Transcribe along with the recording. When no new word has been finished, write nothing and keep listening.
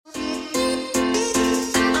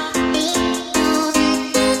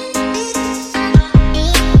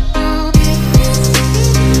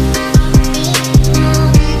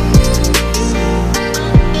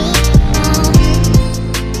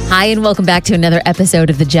Hi, and welcome back to another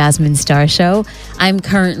episode of the Jasmine Star Show. I'm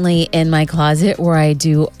currently in my closet where I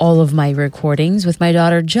do all of my recordings with my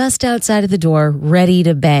daughter just outside of the door, ready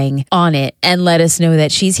to bang on it and let us know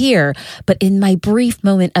that she's here. But in my brief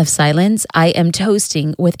moment of silence, I am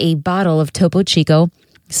toasting with a bottle of Topo Chico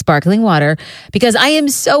sparkling water because I am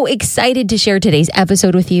so excited to share today's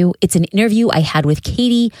episode with you. It's an interview I had with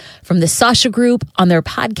Katie from the Sasha Group on their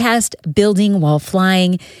podcast, Building While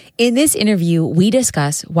Flying. In this interview, we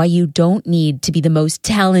discuss why you don't need to be the most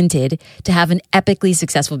talented to have an epically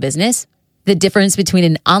successful business, the difference between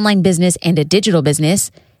an online business and a digital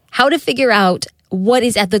business, how to figure out what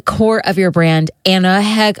is at the core of your brand, and a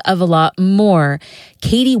heck of a lot more.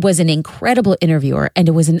 Katie was an incredible interviewer, and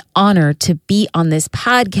it was an honor to be on this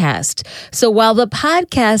podcast. So while the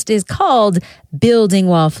podcast is called Building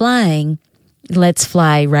While Flying, let's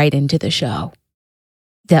fly right into the show.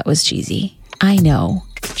 That was cheesy. I know.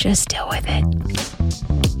 Just deal with it.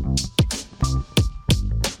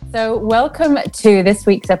 So welcome to this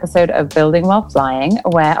week's episode of Building While Flying,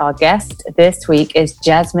 where our guest this week is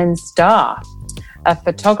Jasmine Star, a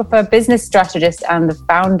photographer, business strategist, and the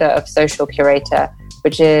founder of Social Curator,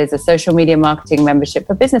 which is a social media marketing membership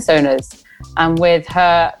for business owners. And with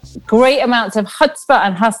her great amounts of chutzpah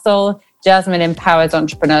and hustle, Jasmine empowers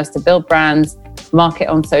entrepreneurs to build brands, market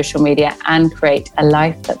on social media, and create a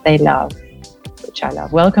life that they love, which I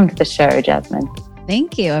love. Welcome to the show, Jasmine.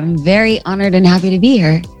 Thank you. I'm very honored and happy to be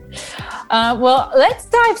here. Well, let's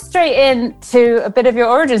dive straight into a bit of your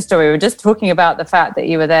origin story. We were just talking about the fact that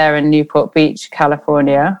you were there in Newport Beach,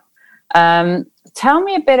 California. Tell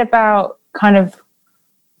me a bit about kind of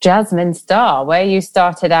Jasmine Star, where you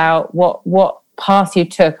started out, what path you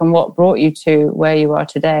took, and what brought you to where you are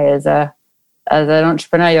today as an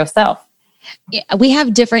entrepreneur yourself. Yeah, we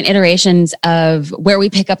have different iterations of where we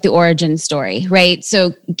pick up the origin story, right?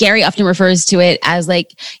 So Gary often refers to it as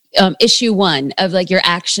like issue 1 of like your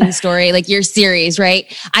action story, like your series,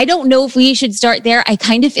 right? I don't know if we should start there. I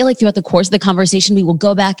kind of feel like throughout the course of the conversation, we will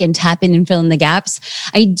go back and tap in and fill in the gaps.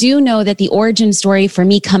 I do know that the origin story for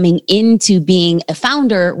me coming into being a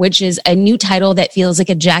founder, which is a new title that feels like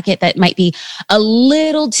a jacket that might be a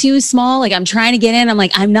little too small. Like I'm trying to get in. I'm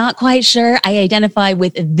like, I'm not quite sure I identify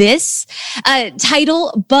with this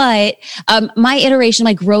title, but my iteration,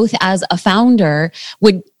 my growth as a founder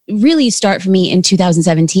would really start for me in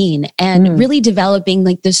 2017 and really developing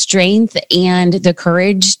like the strength and the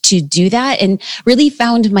courage to do that, and really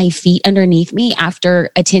found my feet underneath me after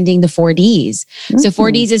attending the 4Ds. So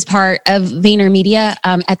 4Ds is part of VaynerMedia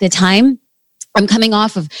at the time. I'm coming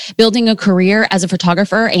off of building a career as a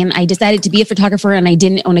photographer, and I decided to be a photographer, and I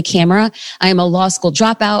didn't own a camera. I am a law school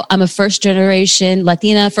dropout. I'm a first generation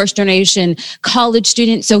Latina, first generation college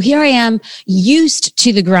student. So here I am, used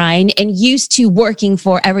to the grind and used to working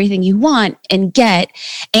for everything you want and get,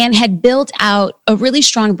 and had built out a really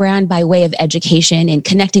strong brand by way of education and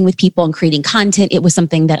connecting with people and creating content. It was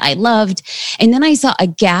something that I loved. And then I saw a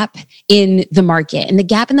gap in the market, and the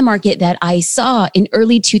gap in the market that I saw in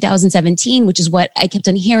early 2017, which is what I kept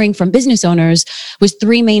on hearing from business owners, was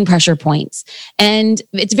 3 main pressure points. And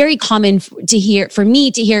it's very common for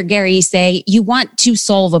me to hear Gary say, you want to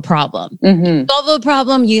solve a problem. Solve a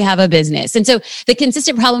problem, you have a business. And so the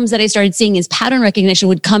consistent problems that I started seeing is pattern recognition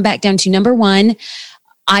would come back down to number 1,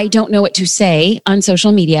 I don't know what to say on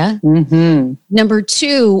social media. Number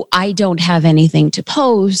 2, I don't have anything to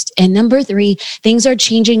post. And number 3, things are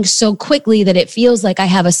changing so quickly that it feels like I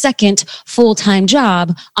have a second full-time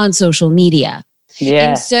job on social media. Yeah.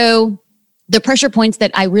 And so the pressure points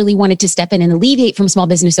that I really wanted to step in and alleviate from small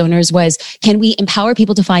business owners was, can we empower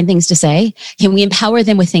people to find things to say? Can we empower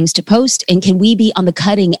them with things to post? And can we be on the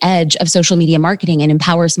cutting edge of social media marketing and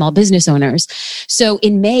empower small business owners? So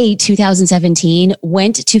in May 2017,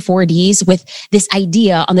 went to 4Ds with this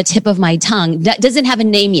idea on the tip of my tongue that doesn't have a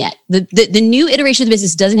name yet. The new iteration of the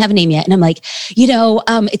business doesn't have a name yet. And I'm like,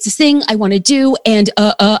 it's a thing I want to do. And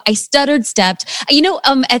I stuttered, stepped.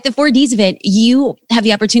 At the 4Ds event, you have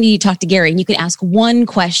the opportunity to talk to Gary, and you can ask one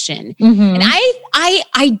question. And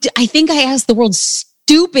I think I asked the world's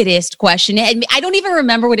stupidest question. And I don't even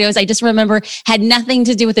remember what it was. I just remember had nothing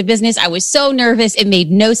to do with the business. I was so nervous. It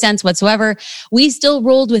made no sense whatsoever. We still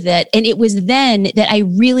rolled with it. And it was then that I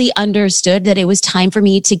really understood that it was time for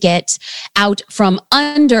me to get out from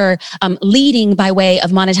under leading by way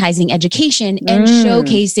of monetizing education and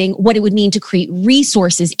showcasing what it would mean to create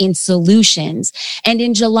resources and solutions. And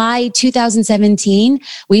in July 2017,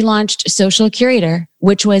 we launched Social Curator,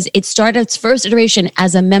 it started its first iteration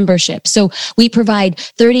as a membership. So we provide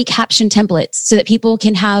 30 caption templates so that people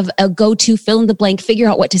can have a go-to fill in the blank, figure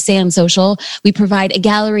out what to say on social. We provide a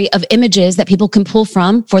gallery of images that people can pull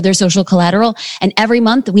from for their social collateral. And every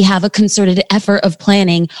month we have a concerted effort of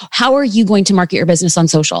planning. How are you going to market your business on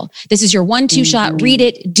social? This is your 1-2 shot. Read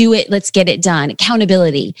it, do it. Let's get it done.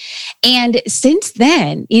 Accountability. And since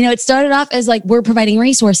then, it started off as like, we're providing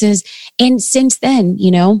resources. And since then,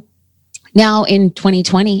 now in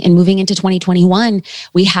 2020 and moving into 2021,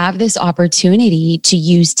 we have this opportunity to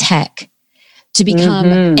use tech to become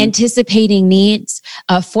anticipating needs,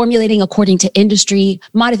 formulating according to industry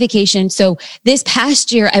modification. So this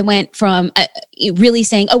past year, I went from really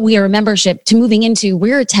saying, oh, we are a membership to moving into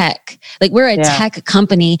we're a tech, like we're a tech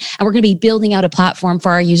company, and we're going to be building out a platform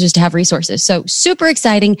for our users to have resources. So super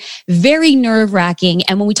exciting, very nerve wracking.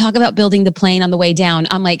 And when we talk about building the plane on the way down,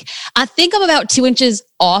 I'm like, I think I'm about 2 inches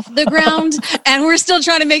off the ground and we're still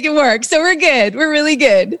trying to make it work. So we're good. We're really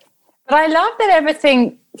good. But I love that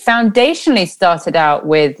everything foundationally started out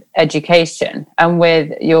with education and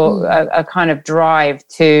with your a kind of drive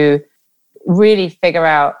to really figure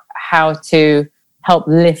out how to help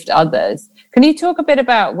lift others. Can you talk a bit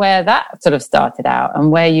about where that sort of started out and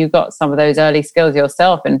where you got some of those early skills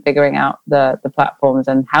yourself in figuring out the platforms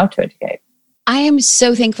and how to educate? I am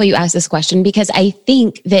so thankful you asked this question because I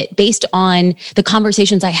think that based on the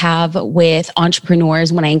conversations I have with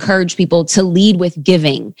entrepreneurs when I encourage people to lead with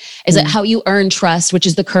giving, is that how you earn trust, which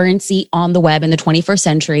is the currency on the web in the 21st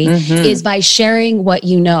century, is by sharing what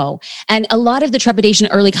you know. And a lot of the trepidation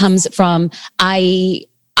early comes from, I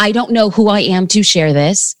don't know who I am to share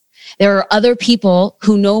this. There are other people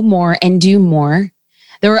who know more and do more.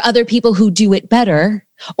 There are other people who do it better,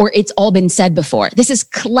 or it's all been said before. This is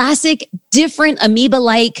classic, different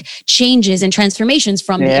amoeba-like changes and transformations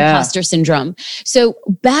from the imposter syndrome. So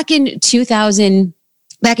back in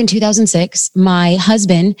 2006, my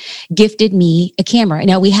husband gifted me a camera.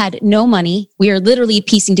 Now we had no money. We are literally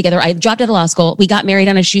piecing together. I dropped out of law school. We got married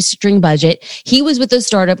on a shoestring budget. He was with a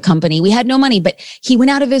startup company. We had no money, but he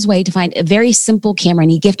went out of his way to find a very simple camera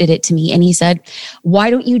and he gifted it to me. And he said,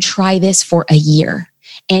 why don't you try this for a year?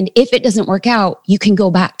 And if it doesn't work out, you can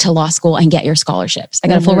go back to law school and get your scholarships. I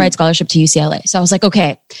got a full ride scholarship to UCLA. So I was like,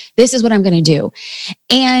 okay, this is what I'm going to do.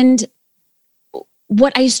 And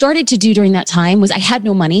what I started to do during that time was I had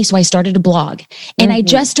no money. So I started a blog and I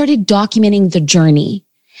just started documenting the journey.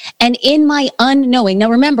 And in my unknowing, now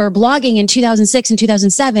remember blogging in 2006 and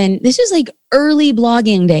 2007, this was like early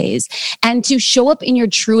blogging days, and to show up in your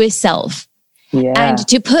truest self. And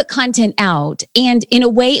to put content out. And in a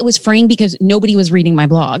way, it was freeing because nobody was reading my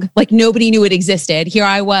blog. Like nobody knew it existed. Here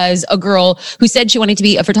I was, a girl who said she wanted to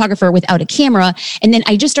be a photographer without a camera. And then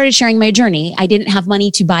I just started sharing my journey. I didn't have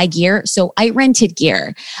money to buy gear, so I rented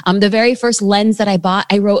gear. The very first lens that I bought,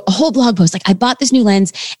 I wrote a whole blog post. Like I bought this new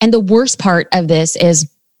lens. And the worst part of this is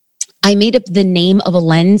I made up the name of a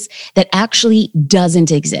lens that actually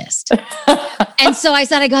doesn't exist. And so I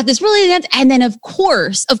said, I got this really advanced. And then of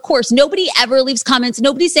course, nobody ever leaves comments.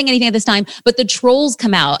 Nobody's saying anything at this time, but the trolls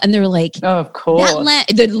come out and they're like, oh, of course,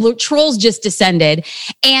 the trolls just descended.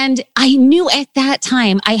 And I knew at that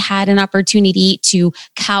time I had an opportunity to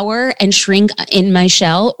cower and shrink in my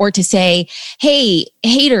shell, or to say, hey,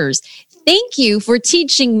 haters, thank you for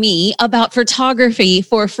teaching me about photography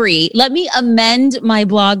for free. Let me amend my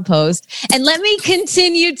blog post and let me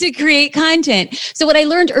continue to create content. So what I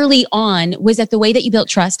learned early on was that the way that you built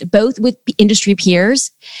trust, both with industry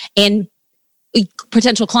peers and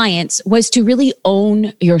potential clients, was to really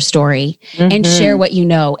own your story and share what you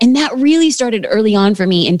know. And that really started early on for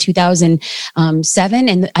me in 2007.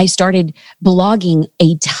 And I started blogging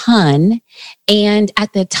a ton. And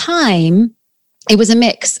at the time, it was a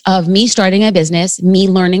mix of me starting a business, me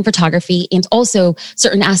learning photography, and also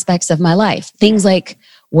certain aspects of my life. Things like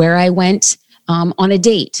where I went on a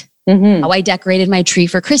date, how I decorated my tree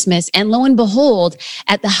for Christmas. And lo and behold,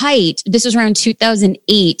 at the height, this was around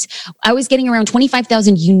 2008, I was getting around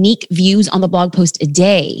 25,000 unique views on the blog post a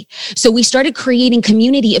day. So we started creating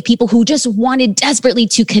community of people who just wanted desperately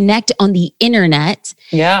to connect on the internet.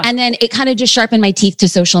 Yeah. And then it kind of just sharpened my teeth to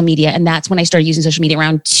social media. And that's when I started using social media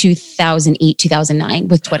around 2008, 2009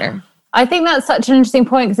 with Twitter. I think that's such an interesting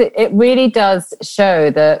point because it really does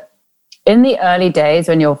show that in the early days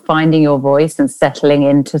when you're finding your voice and settling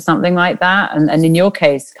into something like that, and in your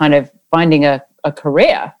case, kind of finding a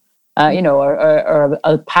career, or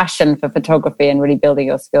a passion for photography and really building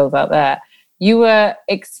your skills out there, you were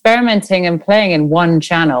experimenting and playing in one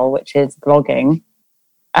channel, which is blogging,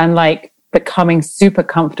 and like becoming super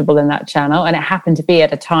comfortable in that channel. And it happened to be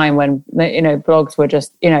at a time when, blogs were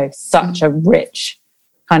just, such a rich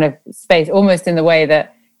kind of space, almost in the way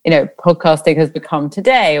that, podcasting has become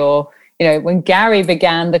today, or, when Gary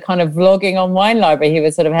began the kind of vlogging on Wine Library, he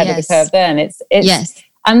was sort of ahead of the curve then. It's yes.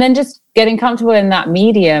 And then just getting comfortable in that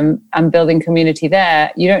medium and building community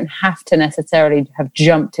there. You don't have to necessarily have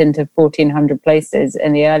jumped into 1,400 places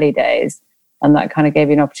in the early days. And that kind of gave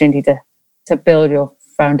you an opportunity to build your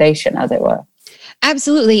foundation, as it were.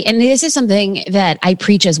 Absolutely. And this is something that I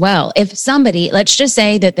preach as well. If somebody, let's just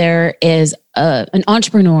say that there is an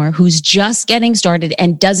entrepreneur who's just getting started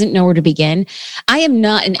and doesn't know where to begin, I am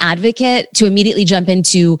not an advocate to immediately jump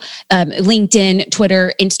into LinkedIn,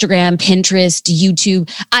 Twitter, Instagram, Pinterest,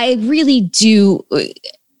 YouTube. I really do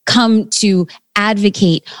come to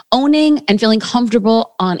advocate owning and feeling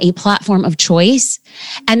comfortable on a platform of choice,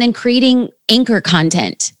 and then creating anchor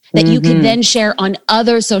content that you can then share on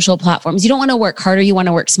other social platforms. You don't want to work harder, you want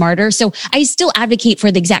to work smarter. So I still advocate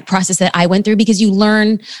for the exact process that I went through, because you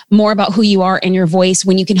learn more about who you are and your voice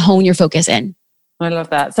when you can hone your focus in. I love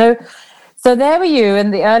that. So there were you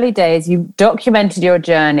in the early days. You documented your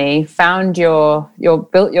journey, found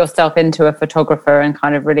built yourself into a photographer, and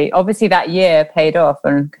kind of really, obviously that year paid off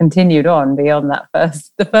and continued on beyond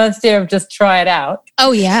the first year of just try it out.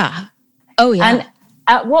 Oh yeah. And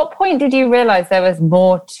at what point did you realize there was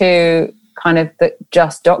more to kind of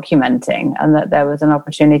just documenting, and that there was an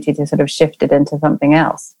opportunity to sort of shift it into something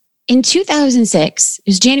else? In 2006, it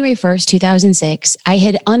was January 1st, 2006, I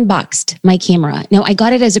had unboxed my camera. Now, I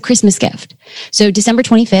got it as a Christmas gift. So December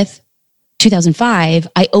 25th, 2005,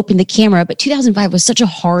 I opened the camera, but 2005 was such a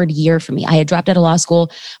hard year for me. I had dropped out of law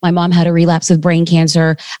school. My mom had a relapse with brain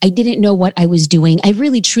cancer. I didn't know what I was doing. I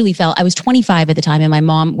really, truly felt, I was 25 at the time and my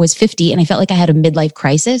mom was 50. And I felt like I had a midlife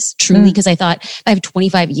crisis, truly, because I thought, I have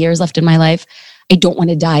 25 years left in my life. I don't want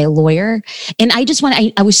to die a lawyer. And I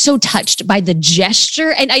was so touched by the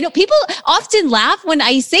gesture. And I know people often laugh when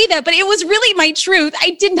I say that, but it was really my truth.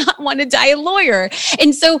 I did not want to die a lawyer.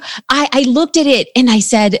 And so I looked at it and I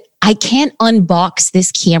said, I can't unbox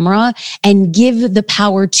this camera and give the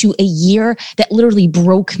power to a year that literally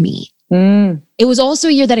broke me. It was also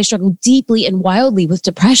a year that I struggled deeply and wildly with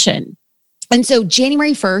depression. And so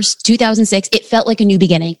January 1st, 2006, it felt like a new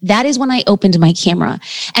beginning. That is when I opened my camera.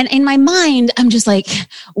 And in my mind, I'm just like,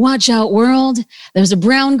 watch out, world. There's a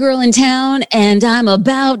brown girl in town and I'm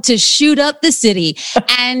about to shoot up the city.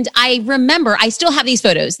 And I remember, I still have these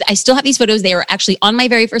photos. They were actually on my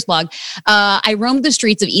very first blog. I roamed the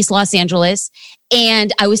streets of East Los Angeles,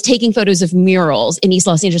 and I was taking photos of murals in East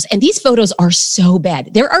Los Angeles. And these photos are so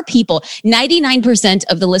bad. There are people, 99%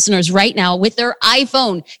 of the listeners right now with their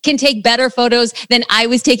iPhone can take better photos than I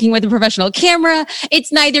was taking with a professional camera.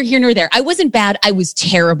 It's neither here nor there. I wasn't bad. I was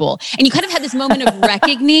terrible. And you kind of had this moment of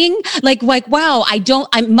reckoning, like, wow,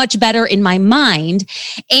 I'm much better in my mind.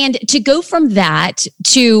 And to go from that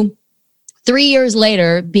to 3 years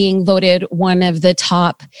later, being voted one of the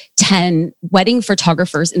top 10 wedding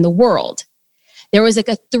photographers in the world. There was like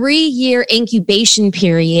a 3-year incubation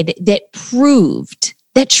period that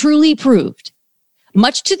truly proved,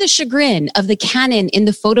 much to the chagrin of the canon in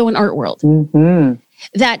the photo and art world,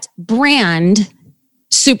 that brand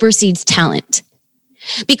supersedes talent.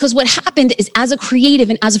 Because what happened is, as a creative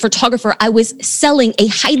and as a photographer, I was selling a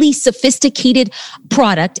highly sophisticated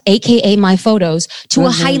product, AKA my photos, to a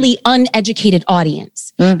highly uneducated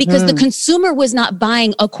audience. Because the consumer was not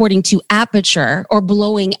buying according to aperture or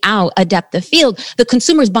blowing out a depth of field. The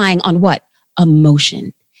consumer is buying on what?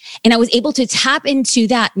 Emotion. And I was able to tap into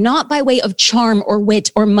that, not by way of charm or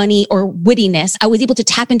wit or money or wittiness. I was able to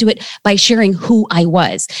tap into it by sharing who I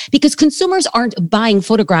was, because consumers aren't buying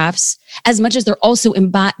photographs as much as they're also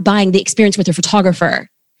buying the experience with their photographer.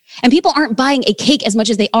 And people aren't buying a cake as much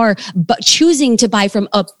as they are, but choosing to buy from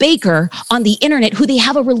a baker on the internet who they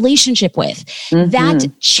have a relationship with.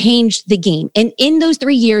 That changed the game. And in those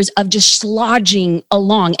 3 years of just slogging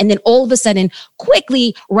along, and then all of a sudden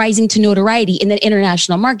quickly rising to notoriety in the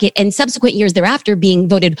international market, and subsequent years thereafter being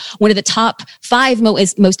voted one of the top 5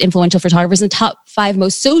 most influential photographers and top 5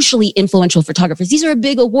 most socially influential photographers. These are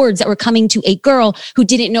big awards that were coming to a girl who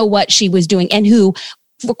didn't know what she was doing, and who,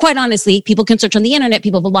 quite honestly, people can search on the internet,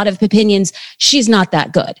 people have a lot of opinions, she's not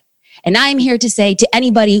that good. And I'm here to say to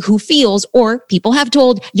anybody who feels, or people have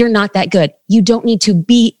told, you're not that good. You don't need to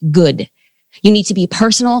be good. You need to be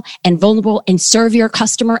personal and vulnerable and serve your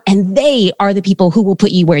customer. And they are the people who will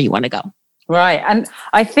put you where you want to go. Right. And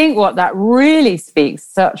I think what that really speaks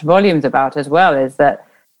such volumes about as well is that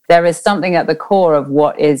there is something at the core of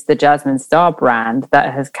what is the Jasmine Star brand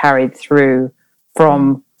that has carried through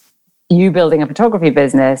from you building a photography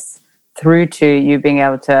business through to you being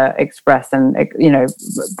able to express and,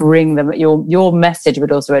 bring them your message,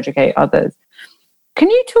 but also educate others. Can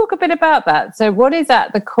you talk a bit about that? So what is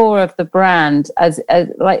at the core of the brand as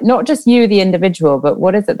like not just you, the individual, but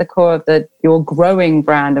what is at the core of your growing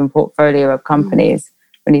brand and portfolio of companies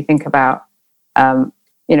when you think about,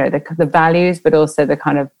 the values, but also the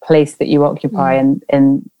kind of place that you occupy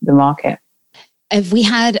in the market? If we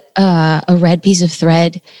had a red piece of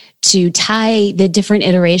thread to tie the different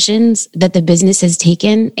iterations that the business has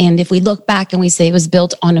taken, and if we look back and we say it was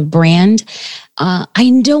built on a brand,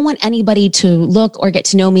 I don't want anybody to look or get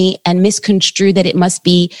to know me and misconstrue that it must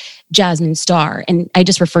be Jasmine Star. And I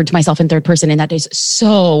just referred to myself in third person, and that is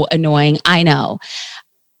so annoying. I know.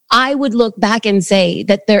 I would look back and say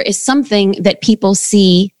that there is something that people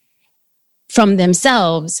see from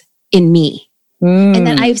themselves in me. And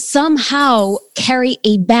that I somehow carry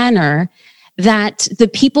a banner that the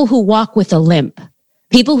people who walk with a limp,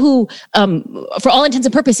 people who, for all intents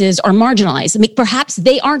and purposes, are marginalized. I mean, perhaps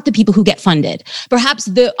they aren't the people who get funded. Perhaps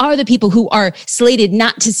they are the people who are slated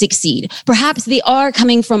not to succeed. Perhaps they are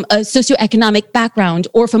coming from a socioeconomic background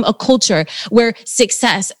or from a culture where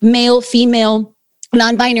success, male, female,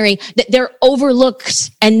 non-binary, that they're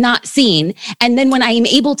overlooked and not seen. And then when I am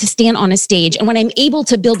able to stand on a stage and when I'm able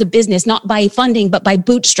to build a business, not by funding, but by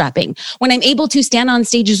bootstrapping, when I'm able to stand on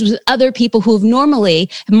stages with other people who have normally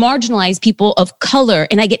marginalized people of color,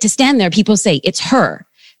 and I get to stand there, people say, it's her.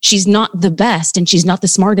 She's not the best and she's not the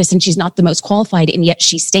smartest and she's not the most qualified, and yet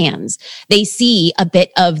she stands. They see a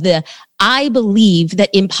bit of I believe that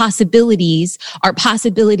impossibilities are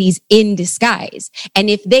possibilities in disguise. And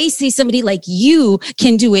if they see somebody like you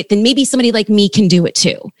can do it, then maybe somebody like me can do it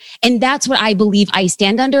too. And that's what I believe I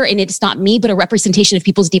stand under. And it's not me, but a representation of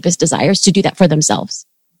people's deepest desires to do that for themselves.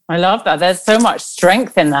 I love that. There's so much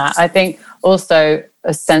strength in that. I think also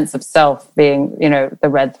a sense of self being, the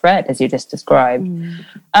red thread, as you just described.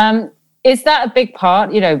 Is that a big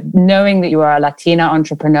part, knowing that you are a Latina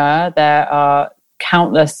entrepreneur? There are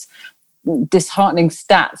countless disheartening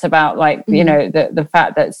stats about the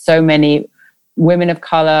fact that so many women of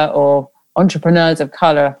color or entrepreneurs of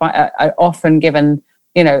color are often given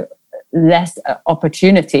less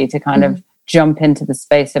opportunity to kind of jump into the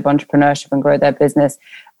space of entrepreneurship and grow their business.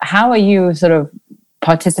 How are you sort of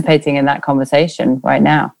participating in that conversation right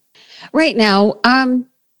now?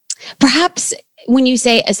 Perhaps when you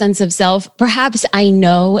say a sense of self, perhaps I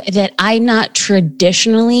know that I'm not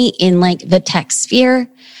traditionally in the tech sphere.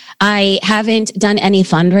 I haven't done any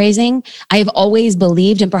fundraising. I've always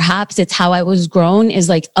believed, and perhaps it's how I was grown, is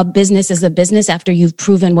a business is a business after you've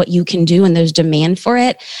proven what you can do and there's demand for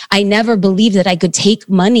it. I never believed that I could take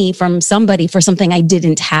money from somebody for something I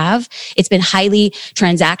didn't have. It's been highly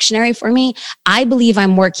transactionary for me. I believe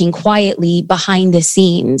I'm working quietly behind the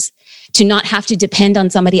scenes to not have to depend on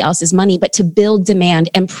somebody else's money, but to build demand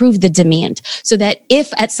and prove the demand so that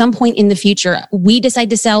if at some point in the future we decide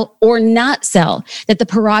to sell or not sell, that the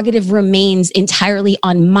prerogative remains entirely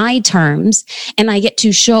on my terms and I get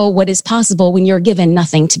to show what is possible when you're given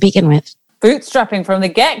nothing to begin with. Bootstrapping from the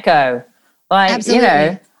get-go.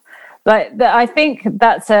 Absolutely. I think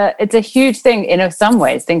it's a huge thing in some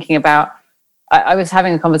ways, thinking about, I was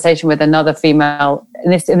having a conversation with another female,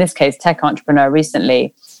 in this case, tech entrepreneur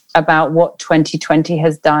recently, about what 2020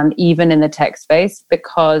 has done even in the tech space,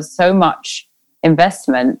 because so much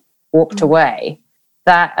investment walked away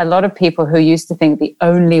that a lot of people who used to think the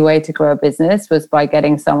only way to grow a business was by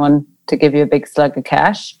getting someone to give you a big slug of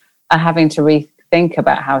cash are having to rethink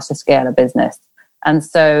about how to scale a business. And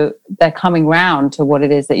so they're coming round to what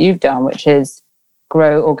it is that you've done, which is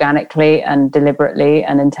grow organically and deliberately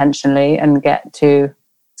and intentionally and get to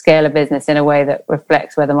scale a business in a way that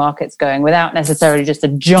reflects where the market's going without necessarily just a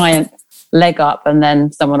giant leg up and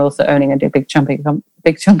then someone also owning a big chunk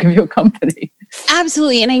of your company.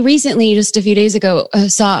 Absolutely. And I recently, just a few days ago,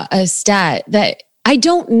 saw a stat that I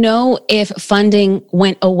don't know if funding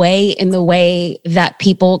went away in the way that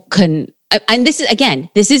people couldn't. And this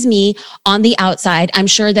is me on the outside. I'm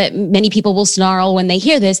sure that many people will snarl when they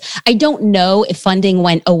hear this. I don't know if funding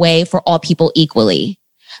went away for all people equally.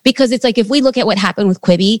 Because it's if we look at what happened with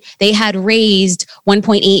Quibi, they had raised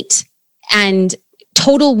 1.8 and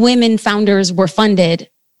total women founders were funded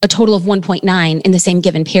a total of 1.9 in the same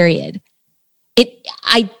given period.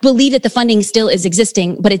 I believe that the funding still is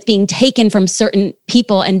existing, but it's being taken from certain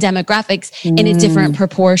people and demographics in a different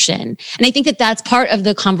proportion. And I think that that's part of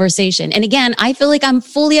the conversation. And again, I feel like I'm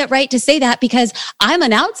fully at right to say that because I'm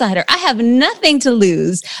an outsider. I have nothing to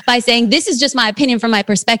lose by saying this is just my opinion from my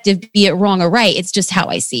perspective, be it wrong or right. It's just how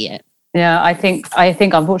I see it. Yeah, I think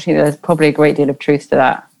unfortunately there's probably a great deal of truth to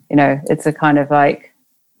that. It's a kind of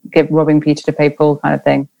robbing Peter to pay Paul kind of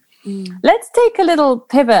thing. Let's take a little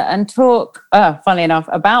pivot and talk, funnily enough,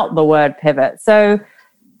 about the word pivot. So,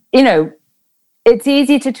 it's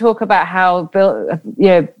easy to talk about how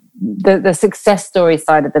the success story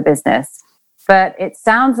side of the business, but it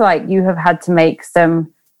sounds like you have had to make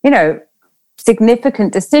some,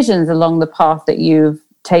 significant decisions along the path that you've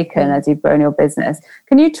taken as you've grown your business.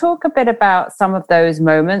 Can you talk a bit about some of those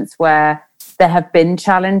moments where there have been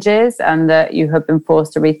challenges and that you have been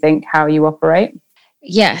forced to rethink how you operate?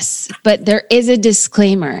 Yes, but there is a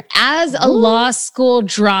disclaimer. As a law school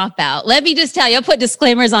dropout, let me just tell you, I'll put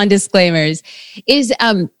disclaimers on disclaimers, is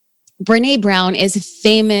Brené Brown is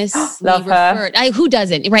famous. Love her. Who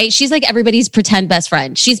doesn't, right? She's like everybody's pretend best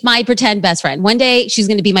friend. She's my pretend best friend. One day she's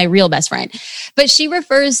going to be my real best friend. But she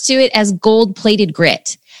refers to it as gold-plated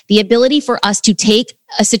grit. The ability for us to take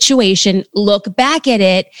a situation, look back at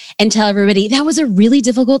it, and tell everybody that was a really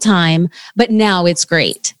difficult time, but now it's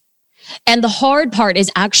great. And the hard part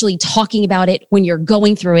is actually talking about it when you're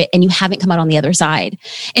going through it and you haven't come out on the other side.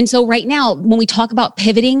 And so right now, when we talk about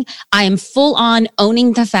pivoting, I am full on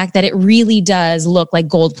owning the fact that it really does look like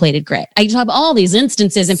gold-plated grit. I talk about all these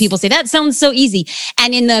instances and people say, that sounds so easy.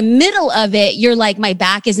 And in the middle of it, you're like, my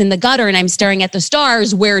back is in the gutter and I'm staring at the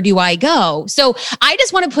stars. Where do I go? So I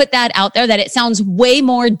just want to put that out there, that it sounds way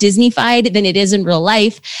more Disney-fied than it is in real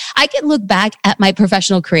life. I can look back at my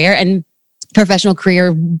professional career,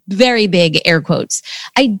 very big air quotes.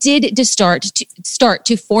 I did start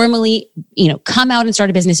to formally, come out and start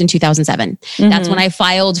a business in 2007. Mm-hmm. That's when I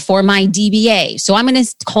filed for my DBA. So I'm going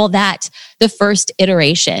to call that the first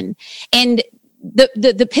iteration. And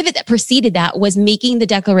the pivot that preceded that was making the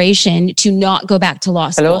declaration to not go back to law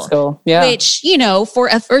school. Yeah. Which, for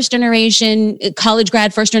a first generation college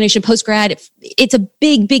grad, first generation post grad, it's a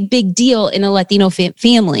big, big, big deal in a Latino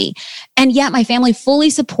family. And yet my family fully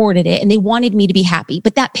supported it and they wanted me to be happy.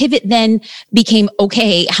 But that pivot then became,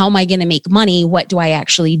 okay, how am I going to make money? What do I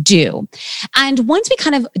actually do? And once we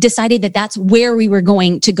kind of decided that that's where we were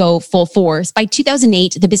going to go full force, by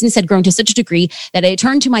 2008, the business had grown to such a degree that I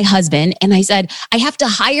turned to my husband and I said, I have to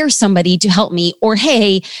hire somebody to help me, or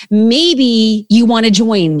hey, maybe you want to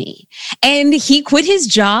join me. And he quit his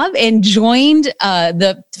job and joined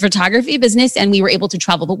the photography business. And we were able to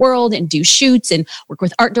travel the world and do shoots and work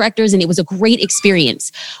with art directors. And it was a great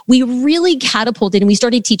experience. We really catapulted and we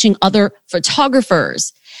started teaching other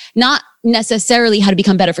photographers, not necessarily how to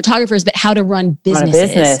become better photographers, but how to run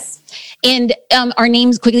businesses. And our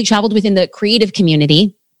names quickly traveled within the creative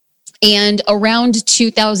community. And around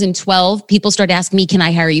 2012, people started asking me, can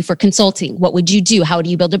I hire you for consulting? What would you do? How do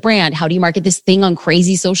you build a brand? How do you market this thing on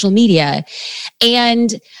crazy social media?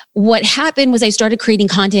 And what happened was I started creating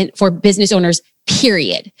content for business owners,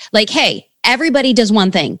 period. Like, hey, everybody does one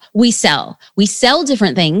thing. We sell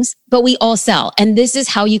different things, but we all sell. And this is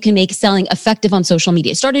how you can make selling effective on social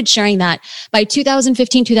media. I started sharing that. By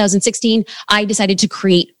 2015, 2016, I decided to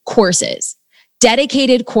create courses.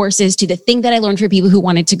 Dedicated courses to the thing that I learned for people who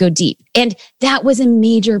wanted to go deep. And that was a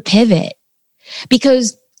major pivot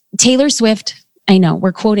because Taylor Swift, I know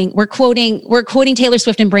we're quoting Taylor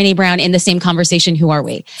Swift and Brené Brown in the same conversation. Who are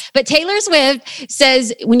we? But Taylor Swift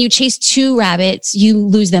says, when you chase two rabbits, you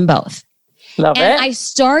lose them both. Love it. I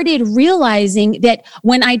started realizing that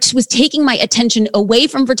when I was taking my attention away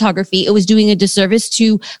from photography, it was doing a disservice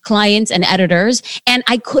to clients and editors. And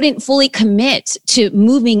I couldn't fully commit to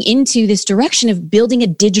moving into this direction of building a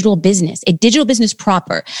digital business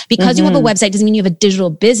proper. Because you have a website doesn't mean you have a digital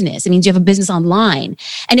business. It means you have a business online.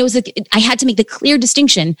 And it was I had to make the clear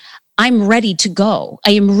distinction. I'm ready to go.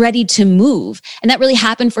 I am ready to move. And that really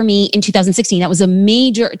happened for me in 2016. 2015, that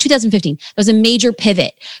was a major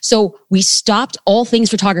pivot. So we stopped all things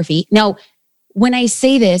photography. Now, when I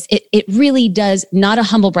say this, it really does, not a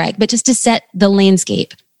humble brag, but just to set the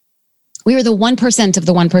landscape. We were the 1% of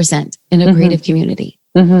the 1% in a creative community.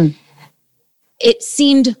 Mm-hmm. It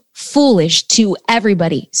seemed foolish to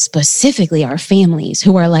everybody, specifically our families,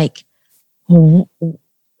 who are like, look at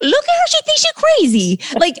her. She thinks she's crazy.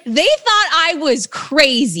 Like they thought I was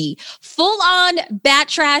crazy, full on bat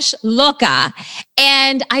trash loca.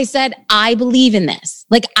 And I said, I believe in this.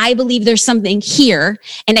 Like I believe there's something here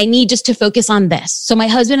and I need just to focus on this. So my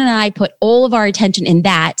husband and I put all of our attention in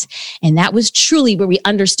that. And that was truly where we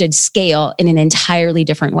understood scale in an entirely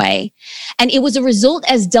different way. And it was a result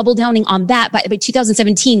as double downing on that. By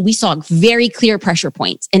 2017, we saw very clear pressure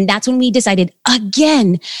points. And that's when we decided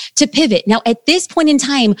again to pivot. Now, at this point in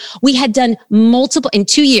time, we had done in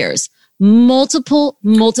 2 years, multiple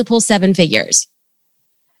 7 figures.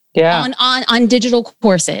 Yeah. On digital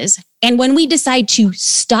courses. And when we decide to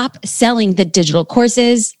stop selling the digital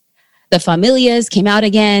courses, the familias came out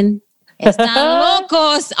again. Están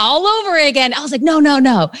locos all over again. I was like,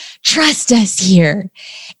 no, trust us here.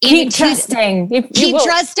 Keep trusting. Keep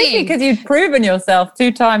trusting. Because you've proven yourself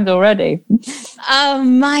 2 times already. Oh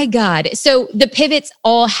my God. So the pivots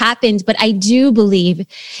all happened, but I do believe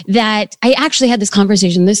that I actually had this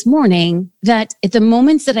conversation this morning that at the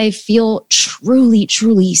moments that I feel truly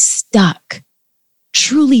stuck,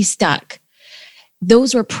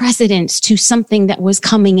 those were precedents to something that was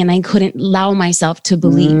coming and I couldn't allow myself to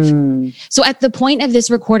believe. So at the point of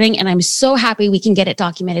this recording, and I'm so happy we can get it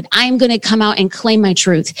documented, I'm going to come out and claim my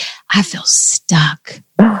truth. I feel stuck.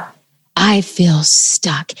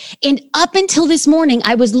 And up until this morning,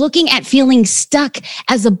 I was looking at feeling stuck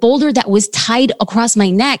as a boulder that was tied across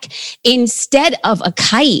my neck instead of a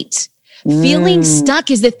kite. Feeling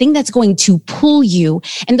stuck is the thing that's going to pull you.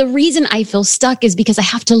 And the reason I feel stuck is because I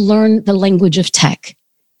have to learn the language of tech.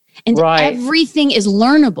 And everything is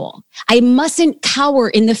learnable. I mustn't cower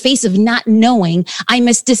in the face of not knowing. I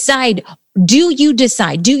must decide, do you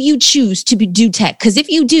choose to do tech? Because if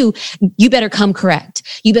you do, you better come correct.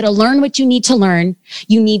 You better learn what you need to learn.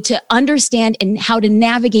 You need to understand and how to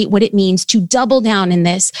navigate what it means to double down in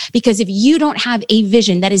this. Because if you don't have a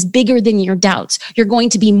vision that is bigger than your doubts, you're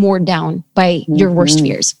going to be more down by your worst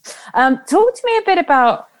fears. Talk to me a bit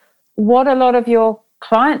about what a lot of your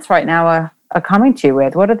clients right now are coming to you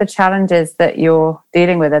with. What are the challenges that you're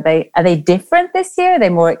dealing with? Are they different this year? Are they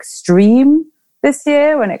more extreme this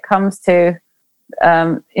year when it comes to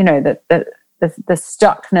the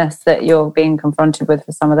stuckness that you're being confronted with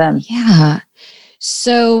for some of them? Yeah.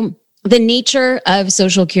 So the nature of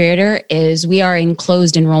Social Curator is we are in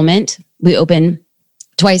closed enrollment. We open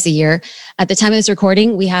twice a year. At the time of this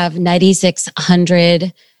recording, we have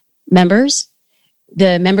 9,600 members.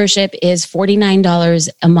 The membership is $49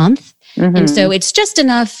 a month. And so it's just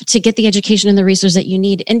enough to get the education and the resources that you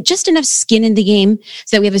need and just enough skin in the game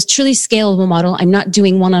so that we have this truly scalable model. I'm not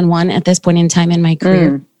doing one-on-one at this point in time in my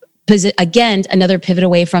career. Again, another pivot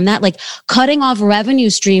away from that, like cutting off revenue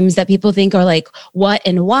streams that people think are like, what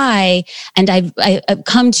and why? And I've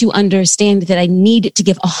come to understand that I need to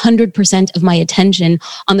give 100% of my attention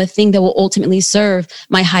on the thing that will ultimately serve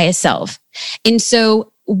my highest self. And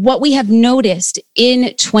so what we have noticed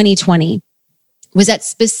in 2020 was that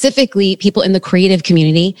specifically people in the creative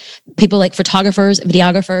community, people like photographers,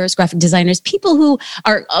 videographers, graphic designers, people who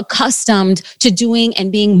are accustomed to doing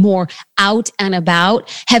and being more out and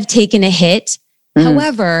about have taken a hit.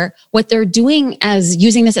 However, what they're doing as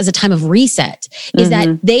using this as a time of reset is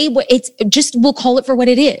that we'll call it for what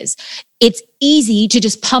it is. It's easy to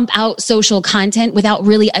just pump out social content without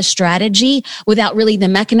really a strategy, without really the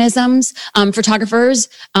mechanisms. Photographers,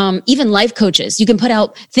 even life coaches, you can put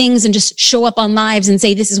out things and just show up on lives and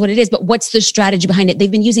say, this is what it is. But what's the strategy behind it?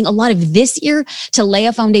 They've been using a lot of this year to lay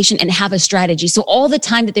a foundation and have a strategy. So all the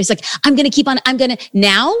time that there's like,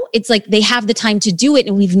 now it's like they have the time to do it.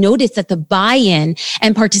 And we've noticed that the buy-in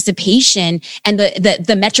and participation and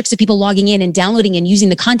the metrics of people logging in and downloading and using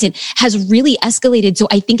the content has really escalated. So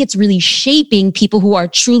I think it's really shaping people who are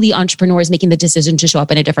truly entrepreneurs making the decision to show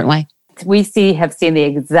up in a different way. We have seen the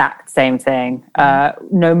exact same thing.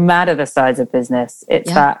 No matter the size of business,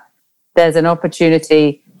 it's that there's an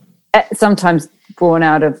opportunity, sometimes born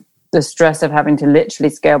out of the stress of having to literally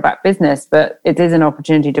scale back business, but it is an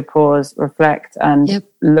opportunity to pause, reflect, and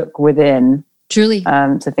look within. Truly.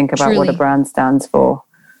 To think about what a brand stands for.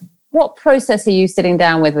 What process are you sitting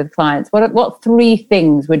down with clients? What 3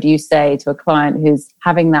 things would you say to a client who's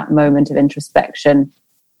having that moment of introspection,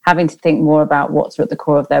 having to think more about what's at the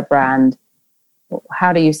core of their brand?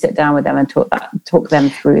 How do you sit down with them and talk them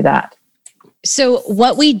through that? So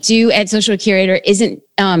what we do at Social Curator isn't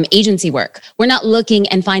agency work. We're not looking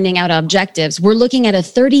and finding out objectives. We're looking at a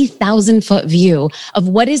 30,000-foot view of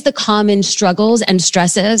what is the common struggles and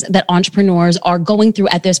stresses that entrepreneurs are going through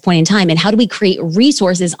at this point in time. And how do we create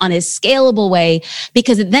resources on a scalable way?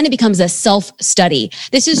 Because then it becomes a self-study.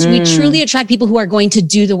 We truly attract people who are going to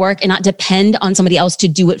do the work and not depend on somebody else to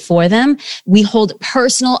do it for them. We hold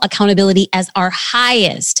personal accountability as our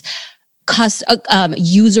highest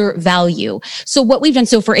user value. So what we've done,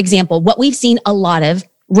 for example, what we've seen a lot of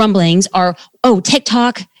rumblings are,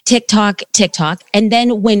 TikTok. And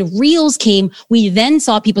then when Reels came, we then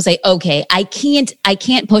saw people say, okay, I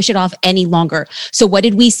can't push it off any longer. So what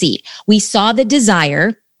did we see? We saw the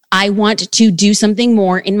desire. I want to do something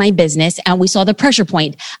more in my business. And we saw the pressure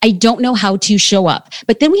point. I don't know how to show up.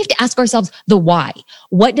 But then we have to ask ourselves the why.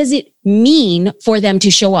 What does it mean for them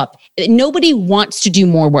to show up? Nobody wants to do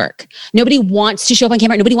more work. Nobody wants to show up on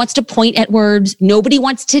camera. Nobody wants to point at words. Nobody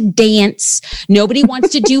wants to dance. Nobody wants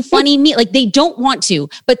to do funny like they don't want to,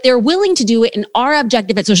 but they're willing to do it. And our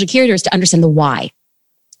objective at Social Curator is to understand the why.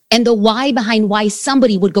 And the why behind why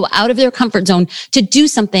somebody would go out of their comfort zone to do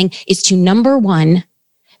something is to, number one,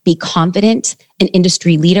 be confident, an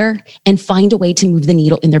industry leader, and find a way to move the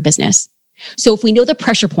needle in their business. So if we know the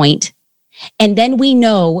pressure point, and then we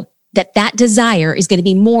know that that desire is going to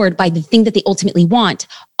be moored by the thing that they ultimately want,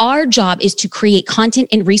 our job is to create content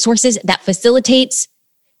and resources that facilitates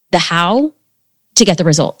the how to get the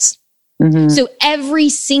results. Mm-hmm. So every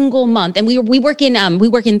single month, and we work in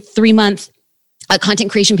 3-month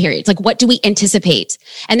content creation periods. Like, what do we anticipate?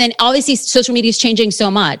 And then obviously social media is changing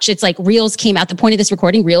so much. It's like Reels came out. The point of this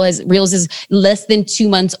recording, Reels is less than 2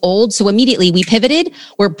 months old. So immediately we pivoted.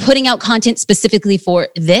 We're putting out content specifically for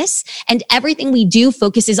this. And everything we do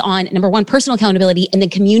focuses on, number one, personal accountability, and then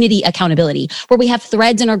community accountability, where we have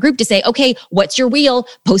threads in our group to say, okay, what's your reel?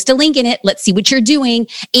 Post a link in it. Let's see what you're doing.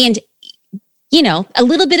 And, you know, a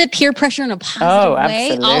little bit of peer pressure in a positive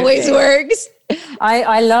way always works.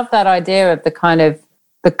 I love that idea of the kind of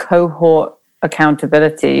the cohort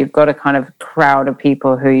accountability. You've got a kind of crowd of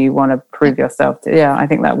people who you want to prove yourself to. Yeah, I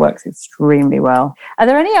think that works extremely well. Are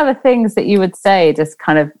there any other things that you would say just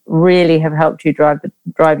kind of really have helped you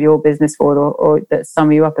drive your business forward, or that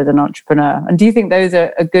sum you up as an entrepreneur? And do you think those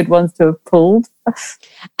are good ones to have pulled?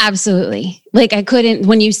 Absolutely. Like, I couldn't,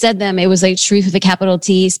 when you said them, it was like truth with a capital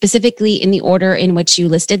T, specifically in the order in which you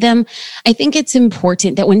listed them. I think it's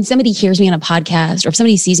important that when somebody hears me on a podcast or if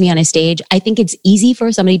somebody sees me on a stage, I think it's easy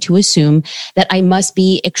for somebody to assume that I must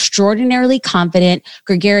be extraordinarily confident,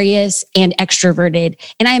 gregarious, and extroverted.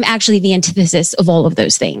 And I am actually the antithesis of all of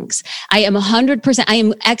those things. I am 100%, I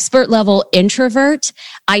am expert level introvert.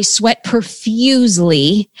 I sweat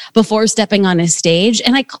profusely before stepping on a stage,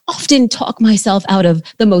 and I often talk myself out of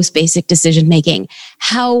the most basic decision making.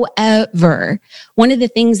 However, one of the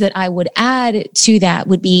things that I would add to that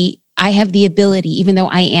would be, I have the ability, even though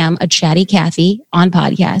I am a chatty Cathy on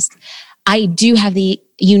podcast, I do have the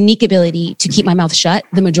unique ability to keep my mouth shut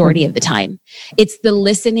the majority of the time. It's the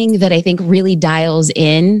listening that I think really dials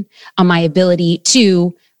in on my ability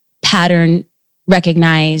to pattern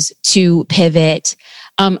recognize, to pivot.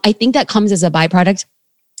 I think that comes as a byproduct.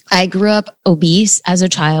 I grew up obese as a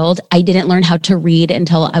child. I didn't learn how to read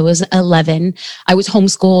until I was 11. I was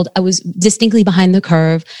homeschooled. I was distinctly behind the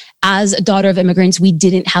curve. As a daughter of immigrants, we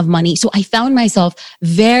didn't have money. So I found myself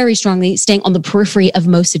very strongly staying on the periphery of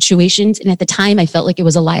most situations. And at the time, I felt like it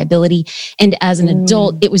was a liability. And as an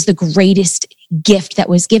adult, it was the greatest gift that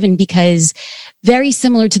was given, because very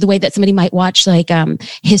similar to the way that somebody might watch like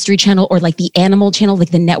History Channel or like the Animal Channel,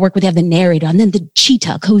 like the network where they have the narrator and then the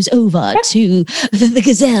cheetah goes over to the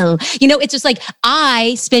gazelle. You know, it's just like,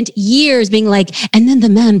 I spent years being like, and then the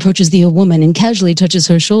man approaches the woman and casually touches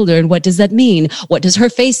her shoulder. And what does that mean? What does her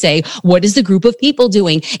face say? What is the group of people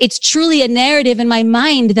doing? It's truly a narrative in my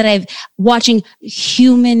mind that I've watching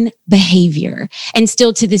human behavior. And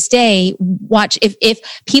still to this day, watch, if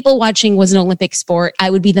people watching was an Olympic sport, I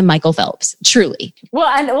would be the Michael Phelps, truly. Well,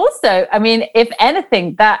 and also, I mean, if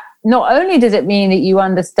anything, that not only does it mean that you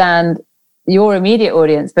understand your immediate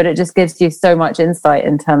audience, but it just gives you so much insight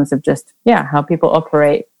in terms of just, how people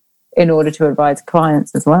operate in order to advise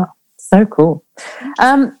clients as well. So cool.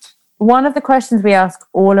 One of the questions we ask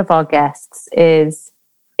all of our guests is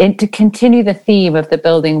to continue the theme of the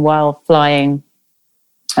building while flying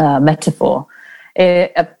metaphor.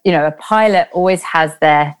 A pilot always has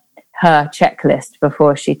her checklist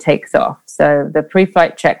before she takes off. So the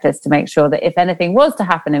pre-flight checklist to make sure that if anything was to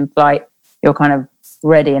happen in flight, you're kind of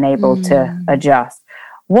ready and able to adjust.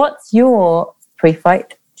 What's your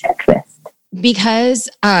pre-flight checklist? Because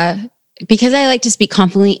I like to speak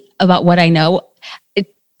confidently about what I know,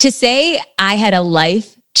 to say I had a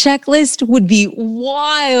life checklist would be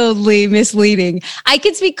wildly misleading. I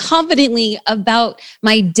can speak confidently about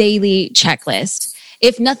my daily checklist.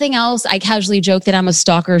 If nothing else, I casually joke that I'm a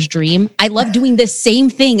stalker's dream. I love doing the same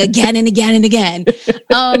thing again and again and again.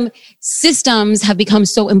 Systems have become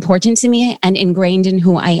so important to me and ingrained in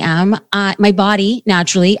who I am. My body,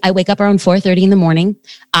 naturally, I wake up around 4:30 in the morning.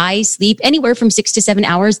 I sleep anywhere from 6 to 7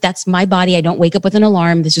 hours. That's my body. I don't wake up with an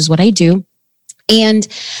alarm. This is what I do. And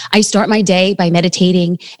I start my day by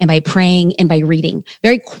meditating and by praying and by reading.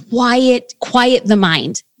 Very quiet the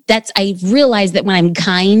mind. I realized that when I'm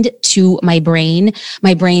kind to my brain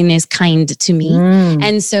is kind to me.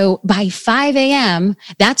 And so by 5 a.m.,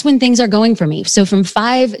 that's when things are going for me. So from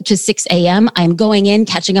 5 to 6 a.m., I'm going in,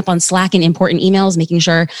 catching up on Slack and important emails, making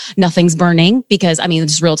sure nothing's burning, because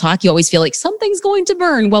just real talk. You always feel like something's going to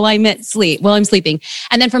burn while I'm sleeping.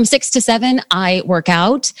 And then from 6 to 7, I work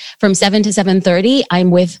out. From 7 to 7:30,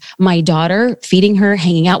 I'm with my daughter, feeding her,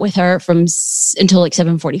 hanging out with her until like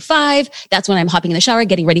 7:45. That's when I'm hopping in the shower,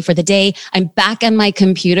 getting ready ready for the day. I'm back on my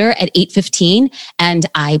computer at 8:15 and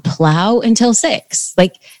I plow until 6.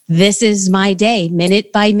 Like, this is my day,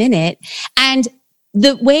 minute by minute. And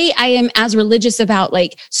the way I am as religious about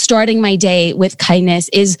like starting my day with kindness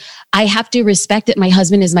is I have to respect that my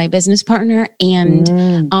husband is my business partner, and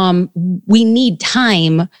we need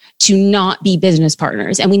time to not be business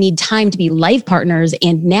partners, and we need time to be life partners.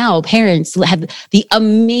 And now parents have the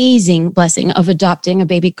amazing blessing of adopting a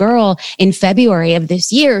baby girl in February of this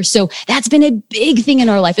year. So that's been a big thing in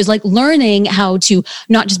our life, is like learning how to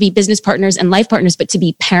not just be business partners and life partners, but to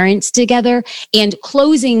be parents together. And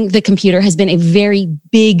closing the computer has been a very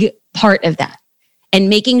big part of that, and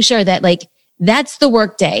making sure that like, that's the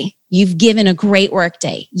work day. You've given a great work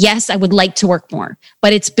day. Yes, I would like to work more,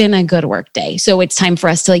 but it's been a good work day. So it's time for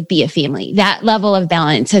us to like be a family. That level of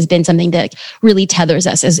balance has been something that really tethers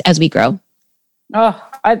us as we grow.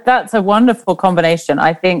 That's a wonderful combination.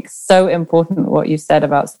 I think so important what you said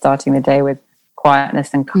about starting the day with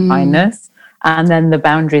quietness and kindness, and then the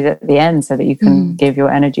boundaries at the end so that you can give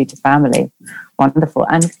your energy to family. Wonderful.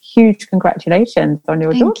 And huge congratulations on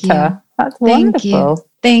your daughter. That's wonderful.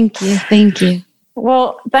 Thank you.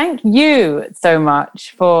 Well, thank you so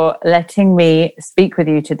much for letting me speak with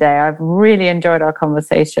you today. I've really enjoyed our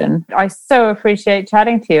conversation. I so appreciate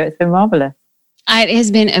chatting to you. It's been marvelous. It has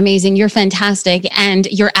been amazing. You're fantastic. And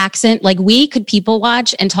your accent, like, we could people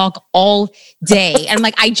watch and talk all day. And I'm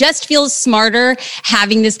like, I just feel smarter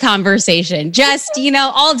having this conversation. Just,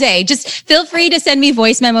 all day. Just feel free to send me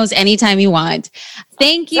voice memos anytime you want.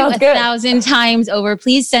 Thank you 1,000 times over.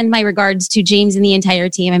 Please send my regards to James and the entire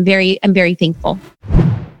team. I'm very thankful.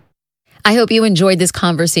 I hope you enjoyed this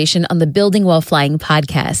conversation on the Building While Flying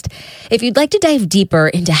podcast. If you'd like to dive deeper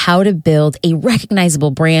into how to build a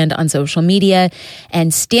recognizable brand on social media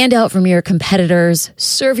and stand out from your competitors,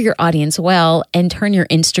 serve your audience well, and turn your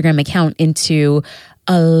Instagram account into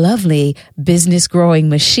a lovely business growing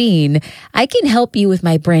machine, I can help you with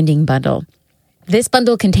my branding bundle. This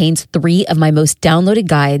bundle contains 3 of my most downloaded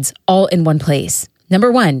guides all in one place.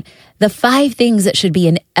 Number 1, the 5 things that should be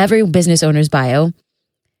in every business owner's bio.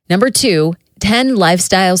 Number 2, 10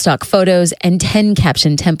 lifestyle stock photos and 10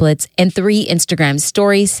 caption templates and 3 Instagram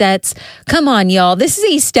story sets. Come on, y'all. This is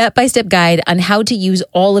a step-by-step guide on how to use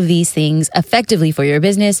all of these things effectively for your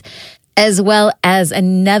business, as well as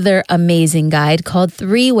another amazing guide called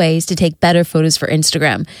 3 Ways to Take Better Photos for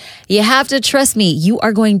Instagram. You have to trust me. You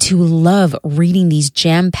are going to love reading these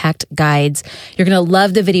jam-packed guides. You're going to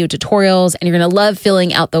love the video tutorials, and you're going to love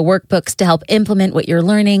filling out the workbooks to help implement what you're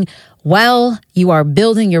learning while you are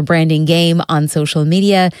building your branding game on social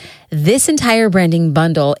media. This entire branding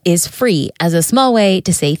bundle is free as a small way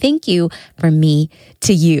to say thank you from me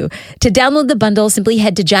to you. To download the bundle, simply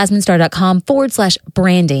head to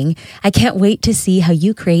jasminestar.com/branding. I can't wait to see how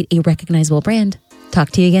you create a recognizable brand. Talk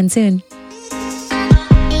to you again soon.